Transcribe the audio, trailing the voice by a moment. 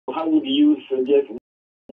how would you suggest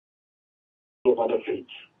of other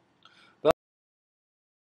faiths? Well,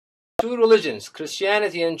 two religions,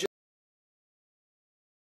 Christianity and Judaism,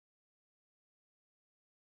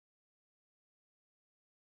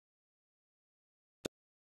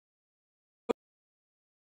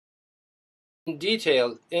 in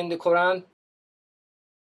detail in the Quran.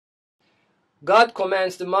 God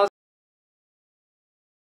commands the Muslims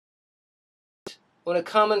on a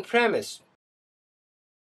common premise.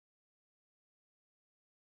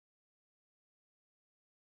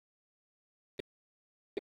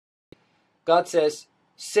 God says,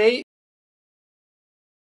 say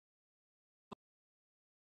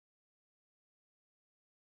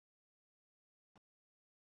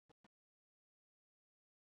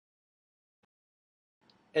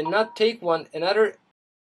and not take one another.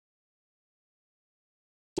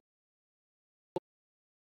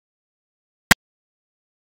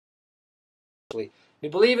 We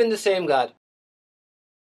believe in the same God.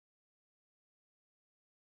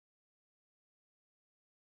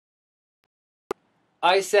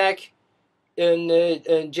 Isaac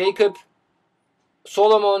and Jacob,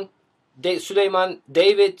 Solomon, Suleiman,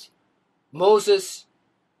 David, Moses,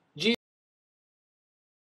 Jesus.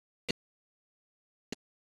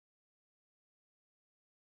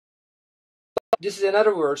 This is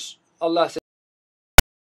another verse. Allah says,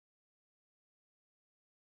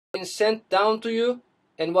 sent down to you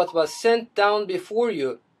and what was sent down before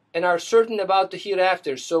you and are certain about the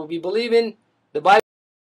hereafter. So we believe in the Bible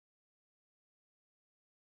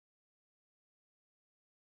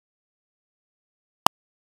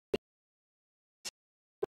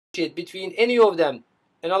between any of them.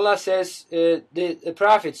 And Allah says the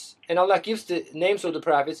prophets, and Allah gives the names of the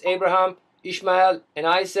prophets, Abraham, Ishmael, and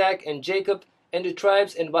Isaac, and Jacob, and the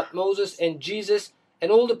tribes, and what Moses and Jesus,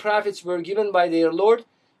 and all the prophets were given by their Lord.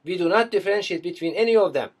 We do not differentiate between any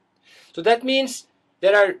of them. So that means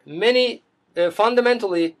there are many,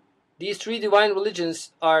 fundamentally, these three divine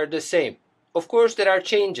religions are the same. Of course, there are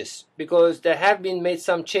changes, because there have been made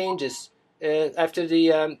some changes after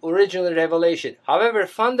the original revelation. However,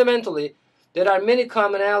 fundamentally, there are many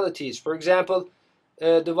commonalities. For example,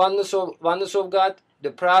 the oneness of God, the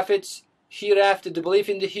prophets, hereafter, the belief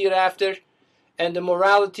in the hereafter, and the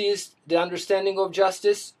moralities, the understanding of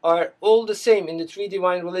justice are all the same in the three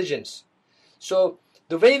divine religions. So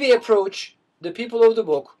the way we approach the people of the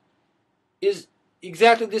book is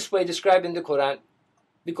exactly this way described in the Quran,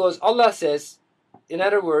 because Allah says, in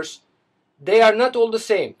other words, they are not all the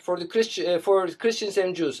same. For Christians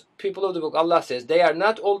and Jews, people of the book, Allah says, they are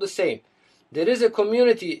not all the same. There is a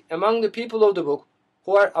community among the people of the book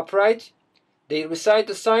who are upright. They recite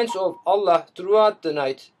the signs of Allah throughout the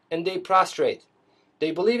night, and they prostrate. They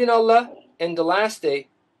believe in Allah and the last day,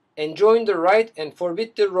 enjoin the right and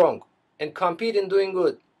forbid the wrong, and compete in doing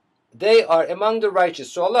good. They are among the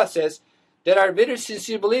righteous. So Allah says, there are very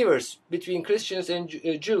sincere believers between Christians and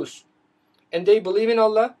Jews, and they believe in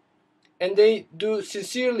Allah, and they do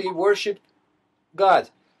sincerely worship God.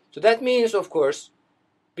 So that means, of course,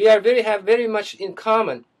 we have very much in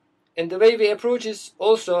common, and the way we approach is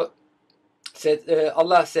also,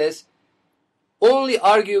 Allah says, only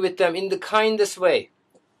argue with them in the kindest way.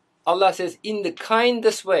 Allah says, in the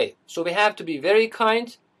kindest way. So we have to be very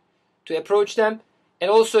kind to approach them. And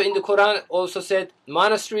also in the Quran also said,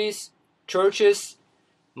 monasteries, churches,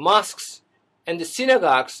 mosques, and the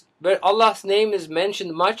synagogues where Allah's name is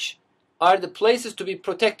mentioned much are the places to be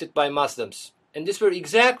protected by Muslims. And this were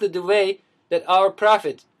exactly the way that our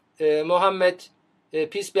Prophet Muhammad,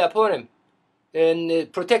 peace be upon him,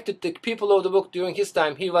 and protected the people of the book during his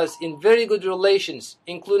time. He was in very good relations,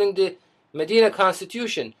 including the Medina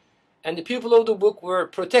constitution. And the people of the book were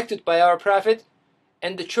protected by our Prophet,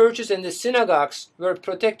 and the churches and the synagogues were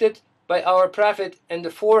protected by our Prophet and the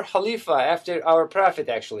four Khalifa after our Prophet,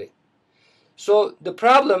 actually. So the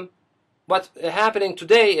problem, what's happening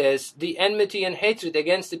today is the enmity and hatred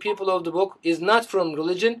against the people of the book is not from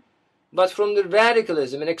religion, but from the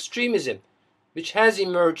radicalism and extremism which has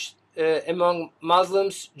emerged among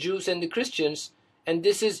Muslims, Jews, and the Christians, and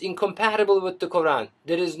this is incompatible with the Quran.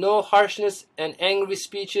 There is no harshness and angry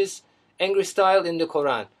speeches, angry style in the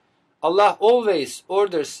Quran. Allah always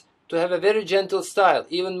orders to have a very gentle style.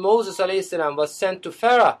 Even Moses a.s. was sent to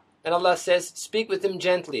Pharaoh, and Allah says, speak with him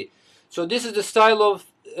gently. So this is the style of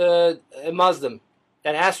a Muslim.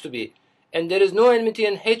 That has to be. And there is no enmity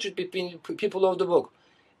and hatred between people of the book.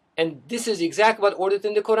 And this is exactly what ordered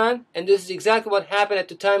in the Quran, and this is exactly what happened at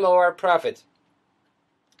the time of our Prophet.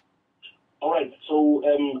 All right. So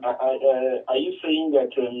are you saying that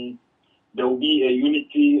there will be a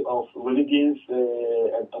unity of religions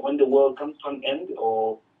when the world comes to an end,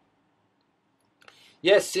 or?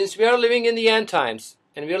 Yes, since we are living in the end times,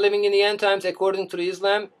 and we are living in the end times according to the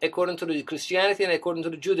Islam, according to the Christianity, and according to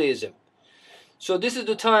the Judaism. So this is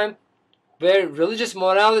the time where religious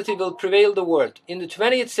morality will prevail the world. In the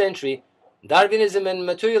 20th century, Darwinism and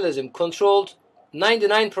materialism controlled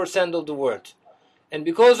 99% of the world. And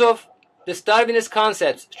because of this Darwinist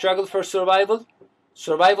concepts, struggle for survival,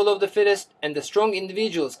 survival of the fittest, and the strong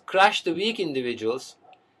individuals crush the weak individuals,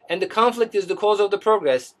 and the conflict is the cause of the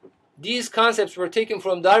progress, these concepts were taken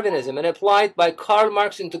from Darwinism and applied by Karl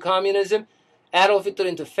Marx into communism, Adolf Hitler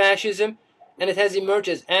into fascism, and it has emerged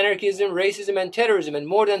as anarchism, racism, and terrorism, and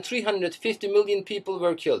more than 350 million people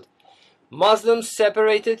were killed. Muslims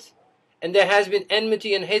separated, and there has been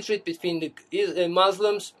enmity and hatred between the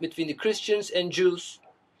Muslims, between the Christians and Jews,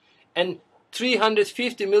 and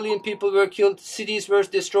 350 million people were killed, cities were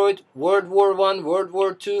destroyed, World War I, World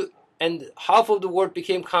War II, and half of the world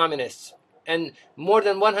became communists. And more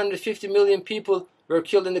than 150 million people were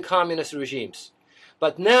killed in the communist regimes.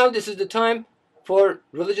 But now this is the time for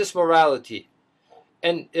religious morality.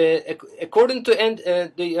 And according to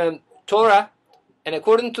the Torah, and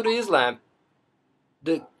according to the Islam,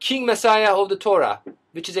 the King Messiah of the Torah,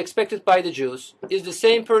 which is expected by the Jews, is the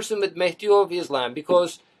same person with Mahdi of Islam,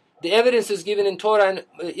 because the evidence is given in Torah and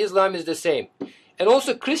Islam is the same. And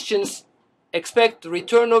also Christians expect the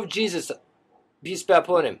return of Jesus, peace be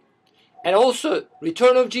upon him. And also,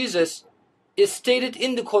 return of Jesus is stated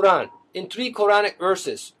in the Quran, in 3 Quranic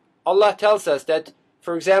verses. Allah tells us that,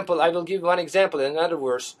 for example, I will give one example in another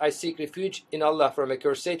verse. I seek refuge in Allah from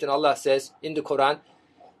accursed Satan. Allah says in the Quran,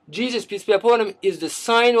 Jesus, peace be upon him, is the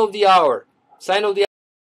sign of the hour. Sign of the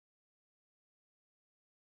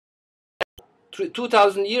hour.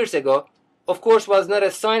 2,000 years ago, of course, was not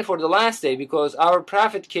a sign for the last day, because our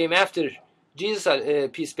prophet came after Jesus,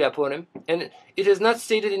 peace be upon him, and it is not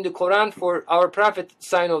stated in the Quran for our prophet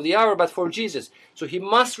sign of the hour, but for Jesus. So he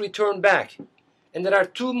must return back. And there are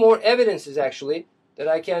 2 more evidences actually that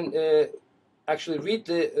I can actually read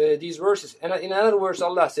these verses. And in another verse,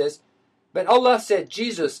 Allah says, "But Allah said,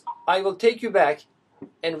 Jesus, I will take you back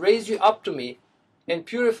and raise you up to me and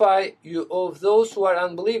purify you of those who are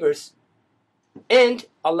unbelievers. And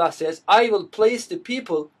Allah says, I will place the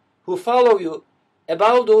people who follow you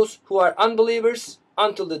above those who are unbelievers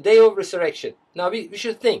until the day of resurrection." Now we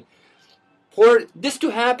should think, for this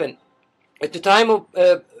to happen, at the time of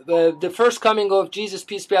the first coming of Jesus,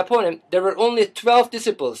 peace be upon him, there were only 12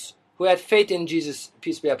 disciples who had faith in Jesus,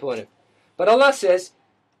 peace be upon him. But Allah says,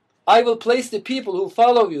 I will place the people who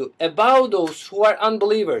follow you above those who are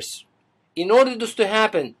unbelievers. In order this to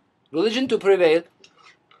happen, religion to prevail,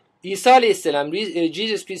 Isa alayhi salam,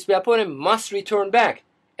 Jesus, peace be upon him, must return back.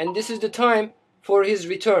 And this is the time for his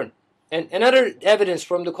return. And another evidence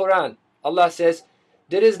from the Quran, Allah says,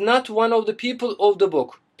 there is not one of the people of the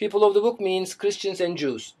book. People of the book means Christians and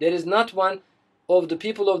Jews. There is not one of the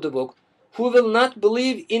people of the book who will not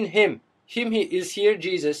believe in him. Him he is here,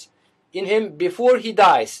 Jesus, in him before he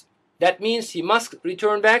dies. That means he must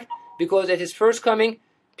return back, because at his first coming,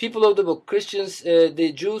 people of the book, Christians,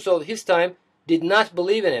 the Jews of his time, did not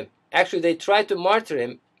believe in him. Actually, they tried to martyr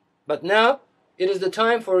him. But now, it is the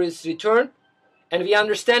time for his return. And we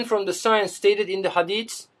understand from the signs stated in the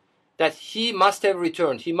hadiths that he must have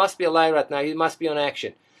returned. He must be alive right now. He must be on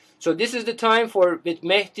action. So this is the time for, with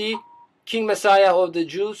Mahdi, King Messiah of the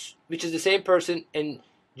Jews, which is the same person, and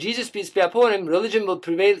Jesus, peace be upon him, religion will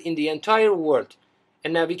prevail in the entire world.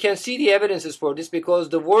 And now we can see the evidences for this, because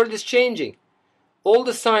the world is changing. All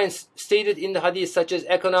the signs stated in the hadith, such as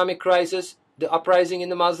economic crisis, the uprising in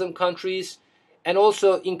the Muslim countries, and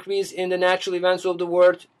also increase in the natural events of the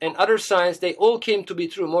world, and other signs, they all came to be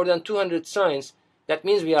true. More than 200 signs. That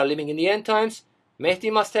means we are living in the end times.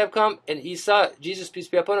 Mahdi must have come, and Isa, Jesus, peace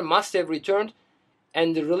be upon him, must have returned,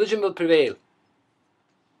 and the religion will prevail.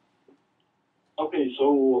 Okay,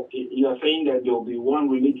 so you are saying that there will be one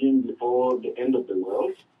religion before the end of the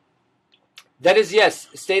world? That is, yes,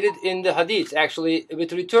 stated in the hadiths. Actually, with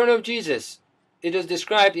the return of Jesus, it is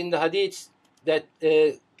described in the hadiths that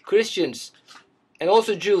Christians and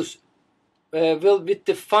also Jews will, with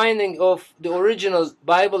the finding of the original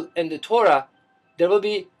Bible and the Torah, there will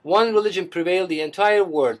be one religion prevail the entire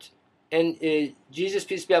world. And Jesus,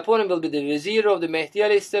 peace be upon him, will be the vizier of the Mahdi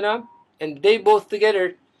alayhi salam, and they both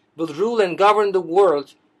together will rule and govern the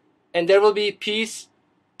world. And there will be peace,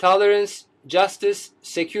 tolerance, justice,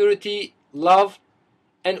 security, love,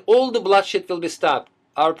 and all the bloodshed will be stopped.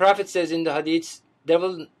 Our Prophet says in the hadiths,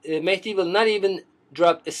 Mahdi will not even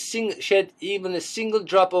shed even a single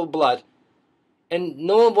drop of blood, and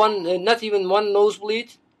not even one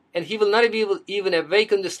nosebleed, and he will not be able even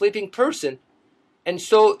awaken the sleeping person And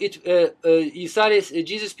so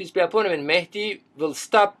Jesus, peace be upon him, and Mehdi will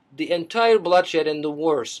stop the entire bloodshed and the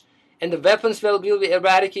wars. And the weapons will be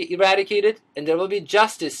eradicated, and there will be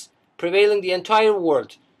justice prevailing the entire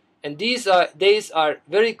world. And these days are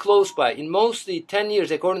very close by. In mostly 10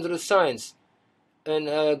 years, according to the science,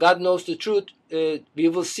 and God knows the truth, we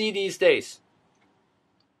will see these days.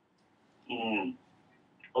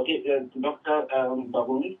 Okay, Dr.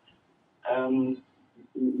 Babuna,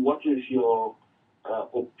 what is your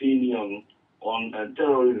opinion on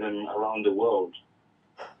terrorism around the world?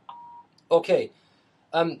 Okay,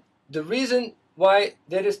 the reason why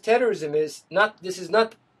there is terrorism is this is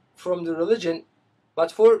not from the religion,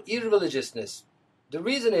 but for irreligiousness. The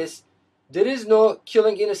reason is there is no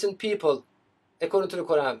killing innocent people according to the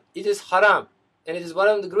Quran. It is haram, and it is one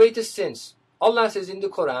of the greatest sins. Allah says in the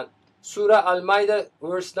Quran, Surah Al-Ma'idah,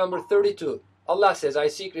 verse number 32. Allah says, I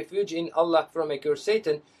seek refuge in Allah from accursed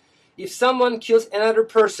Satan. If someone kills another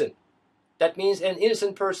person, that means an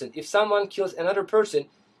innocent person. If someone kills another person,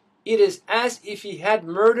 it is as if he had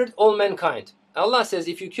murdered all mankind. Allah says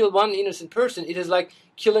if you kill one innocent person, it is like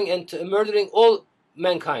killing and murdering all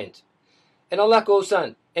mankind. And Allah goes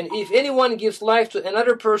on, and if anyone gives life to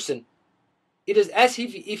another person, it is as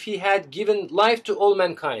if he had given life to all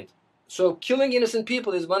mankind. So killing innocent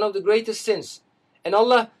people is one of the greatest sins. And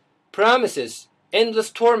Allah promises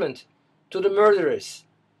endless torment to the murderers.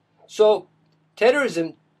 So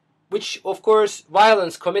terrorism, which of course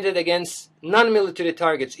violence committed against non-military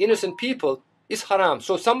targets, innocent people, is haram.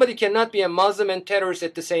 So somebody cannot be a Muslim and terrorist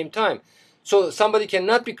at the same time. So somebody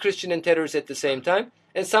cannot be Christian and terrorist at the same time.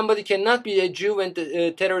 And somebody cannot be a Jew and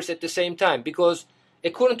terrorist at the same time. Because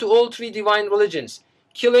according to all three divine religions,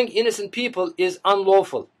 killing innocent people is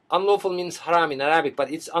unlawful. Unlawful means haram in Arabic,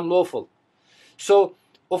 but it's unlawful. So,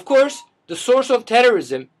 of course, the source of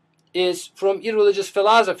terrorism is from irreligious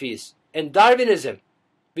philosophies and Darwinism,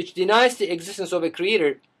 which denies the existence of a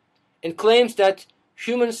creator and claims that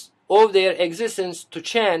humans owe their existence to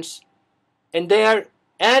chance and they are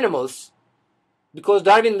animals, because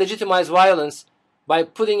Darwin legitimized violence by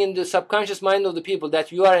putting in the subconscious mind of the people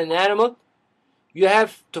that you are an animal, you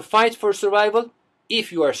have to fight for survival.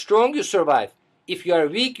 If you are strong, you survive. If you are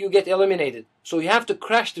weak, you get eliminated. So you have to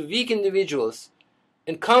crush the weak individuals.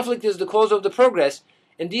 And conflict is the cause of the progress.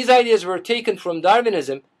 And these ideas were taken from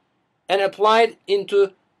Darwinism and applied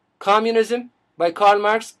into communism by Karl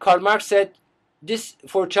Marx. Karl Marx said this,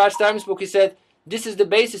 for Charles Darwin's book, he said, this is the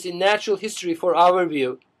basis in natural history for our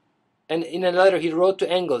view. And in a letter he wrote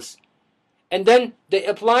to Engels. And then they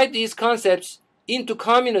applied these concepts into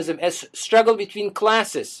communism as struggle between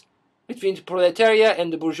classes, between the proletariat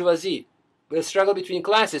and the bourgeoisie, a struggle between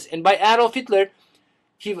classes. And by Adolf Hitler,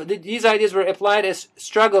 these ideas were applied as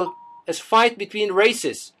struggle, as fight between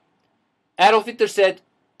races. Adolf Hitler said,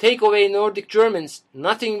 take away Nordic Germans,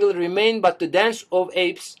 nothing will remain but the dance of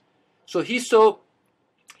apes. So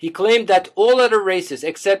he claimed that all other races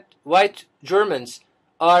except white Germans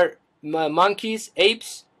are monkeys,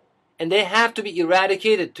 apes, and they have to be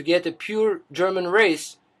eradicated to get a pure German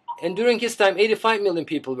race. And during his time, 85 million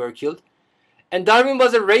people were killed. And Darwin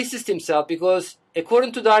was a racist himself because,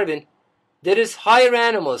 according to Darwin, there is higher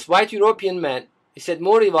animals, white European man, he said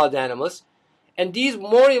more evolved animals, and these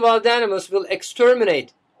more evolved animals will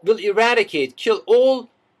exterminate, will eradicate, kill all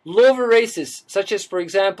lower races, such as, for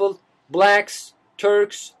example, blacks,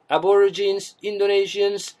 Turks, Aborigines,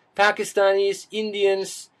 Indonesians, Pakistanis,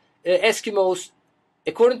 Indians, Eskimos.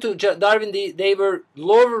 According to Darwin, they were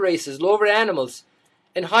lower races, lower animals.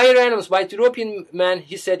 And higher animals, white European man,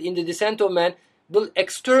 he said, in the Descent of Man, will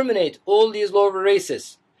exterminate all these lower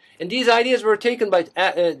races. And these ideas were taken by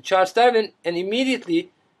Charles Darwin and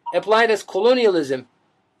immediately applied as colonialism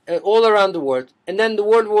all around the world. And then the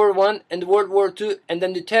World War I and the World War II, and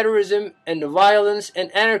then the terrorism and the violence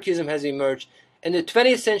and anarchism has emerged. And the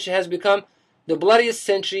 20th century has become the bloodiest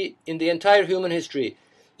century in the entire human history.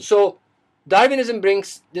 So Darwinism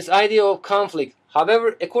brings this idea of conflict.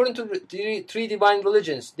 However, according to the three divine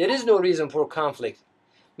religions, there is no reason for conflict.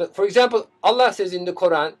 But for example, Allah says in the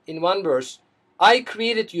Quran, in one verse, I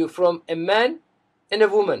created you from a man and a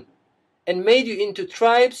woman, and made you into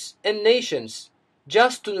tribes and nations,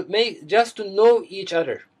 just to know each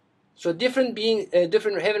other. So different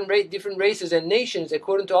races and nations,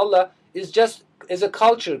 according to Allah, is just as a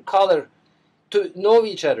color, to know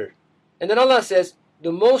each other. And then Allah says,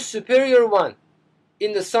 the most superior one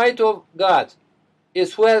in the sight of God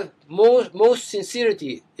is who has most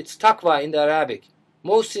sincerity. It's taqwa in the Arabic.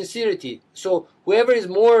 Most sincerity. So whoever is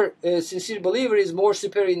more sincere believer is more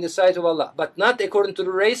superior in the sight of Allah. But not according to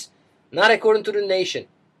the race, not according to the nation.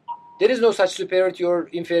 There is no such superiority or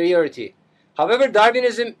inferiority. However,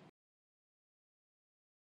 Darwinism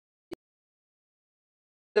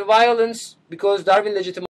the violence because Darwin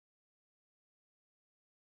legitimized.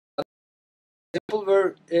 People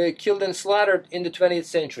were killed and slaughtered in the 20th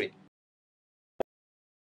century.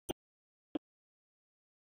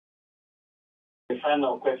 The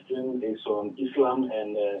final question is on Islam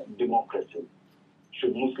and democracy.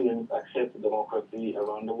 Should Muslims accept democracy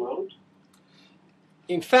around the world?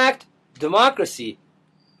 In fact, democracy,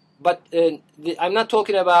 but I'm not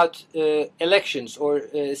talking about elections or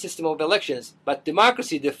a system of elections, but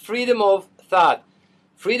democracy, the freedom of thought,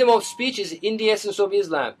 freedom of speech is in the essence of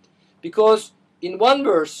Islam. Because in one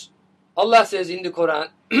verse, Allah says in the Quran,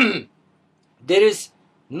 there is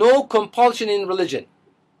no compulsion in religion.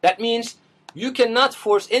 That means you cannot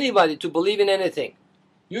force anybody to believe in anything.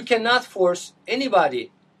 You cannot force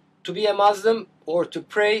anybody to be a Muslim or to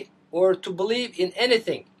pray or to believe in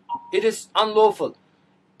anything. It is unlawful.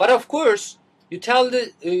 But of course, you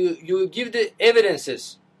give the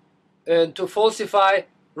evidences to falsify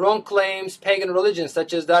wrong claims, pagan religions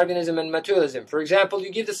such as Darwinism and materialism. For example,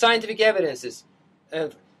 you give the scientific evidences.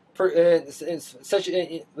 For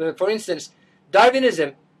instance,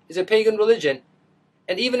 Darwinism is a pagan religion,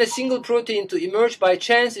 and even a single protein to emerge by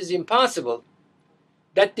chance is impossible.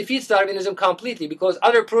 That defeats Darwinism completely because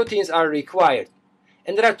other proteins are required.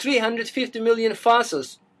 And there are 350 million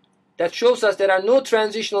fossils that shows us there are no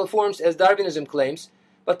transitional forms as Darwinism claims,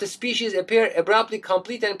 but the species appear abruptly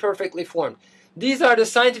complete and perfectly formed. These are the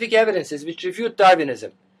scientific evidences which refute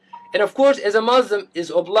Darwinism. And of course, as a Muslim is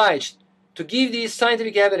obliged to give these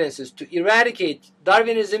scientific evidences to eradicate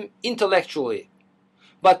Darwinism intellectually.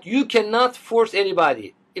 But you cannot force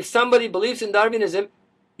anybody. If somebody believes in Darwinism,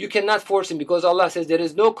 you cannot force him because Allah says there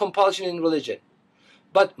is no compulsion in religion.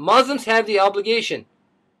 But Muslims have the obligation,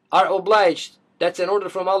 are obliged, that's an order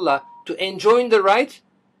from Allah, to enjoin the right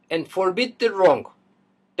and forbid the wrong.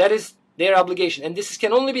 That is their obligation. And this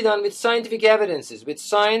can only be done with scientific evidences, with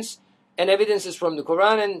science and evidences from the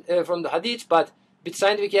Quran and from the Hadith, but with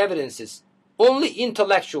scientific evidences, only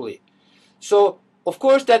intellectually. So, of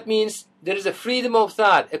course, that means there is a freedom of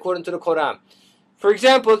thought according to the Quran. For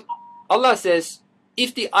example, Allah says,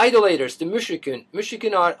 if the idolaters, the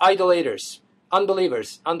mushrikun are idolaters,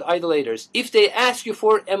 unbelievers and idolaters, if they ask you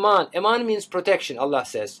for aman means protection, Allah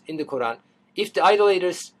says in the Quran. If the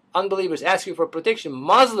idolaters, unbelievers ask you for protection,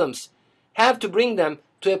 Muslims have to bring them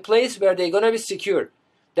to a place where they're going to be secure.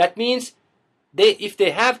 That means if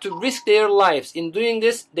they have to risk their lives in doing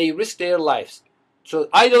this, they risk their lives. So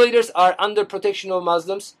idolaters are under protection of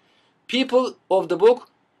Muslims. People of the book,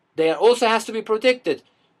 they also has to be protected.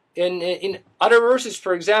 In other verses,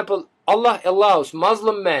 for example, Allah allows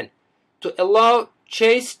Muslim men to allow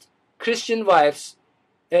chaste Christian wives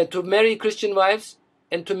to marry Christian wives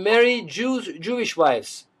and to marry Jewish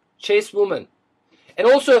wives, chaste women. And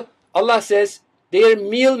also Allah says their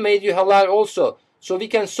meal made you halal also. So we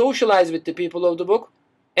can socialize with the people of the book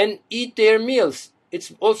and eat their meals.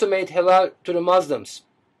 It's also made halal to the Muslims.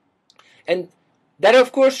 And that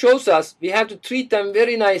of course shows us we have to treat them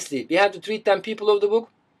very nicely. We have to treat them people of the book.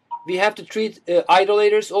 We have to treat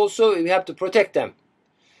idolaters also. We have to protect them.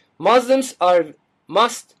 Muslims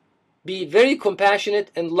must be very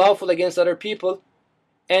compassionate and lawful against other people.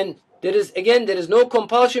 And there is no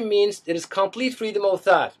compulsion, means there is complete freedom of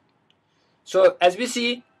thought. So as we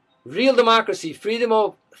see, real democracy, freedom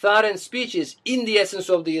of thought and speech is in the essence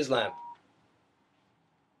of the Islam.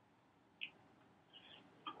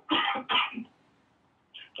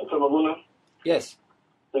 Dr. Babuna? Yes.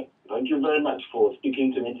 Thank you very much for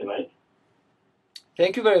speaking to me tonight.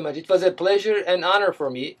 Thank you very much. It was a pleasure and honor for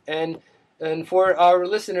me, and for our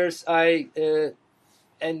listeners, I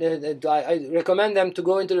recommend them to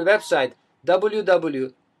go into the website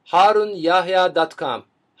www.harunyahya.com,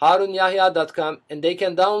 harunyahya.com, and they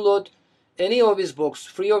can download any of his books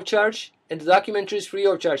free of charge, and the documentaries free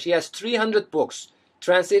of charge. He has 300 books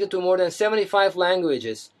translated to more than 75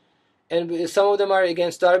 languages, and some of them are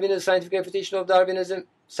against Darwinism, scientific refutation of Darwinism.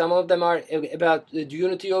 Some of them are about the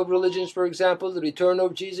unity of religions, for example, the return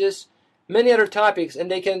of Jesus, many other topics, and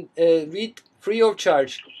they can read free of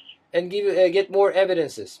charge and get more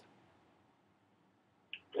evidences.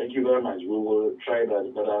 Thank you very much. We will try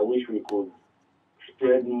that, but I wish we could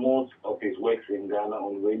spread most of his works in Ghana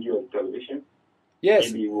on radio and television.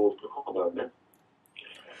 Yes. Maybe we'll talk about that.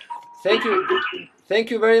 Thank you.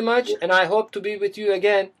 Thank you very much, and I hope to be with you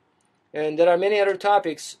again. And there are many other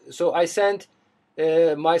topics. So I sent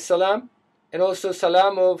my salam, and also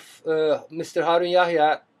salam of Mr. Harun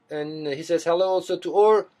Yahya, and he says hello also to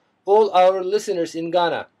all our listeners in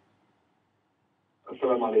Ghana.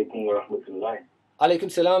 Assalamu alaikum wa rahmatullahi.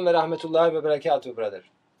 Alaikum salam wa rahmatullahi wa barakatuh, brother.